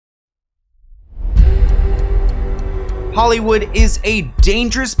Hollywood is a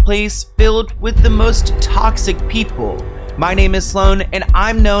dangerous place filled with the most toxic people. My name is Sloan, and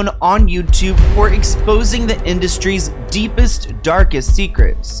I'm known on YouTube for exposing the industry's deepest, darkest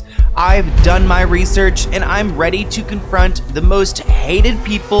secrets. I've done my research, and I'm ready to confront the most hated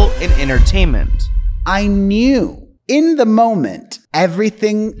people in entertainment. I knew in the moment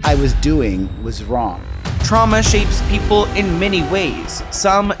everything I was doing was wrong. Trauma shapes people in many ways.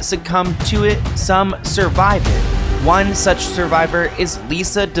 Some succumb to it, some survive it. One such survivor is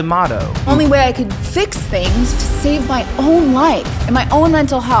Lisa D'Amato. The only way I could fix things to save my own life and my own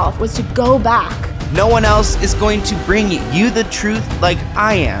mental health was to go back. No one else is going to bring you the truth like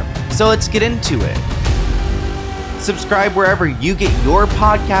I am, so let's get into it. Subscribe wherever you get your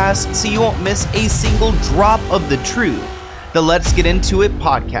podcasts so you won't miss a single drop of the truth. The Let's Get Into It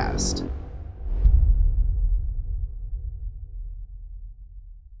podcast.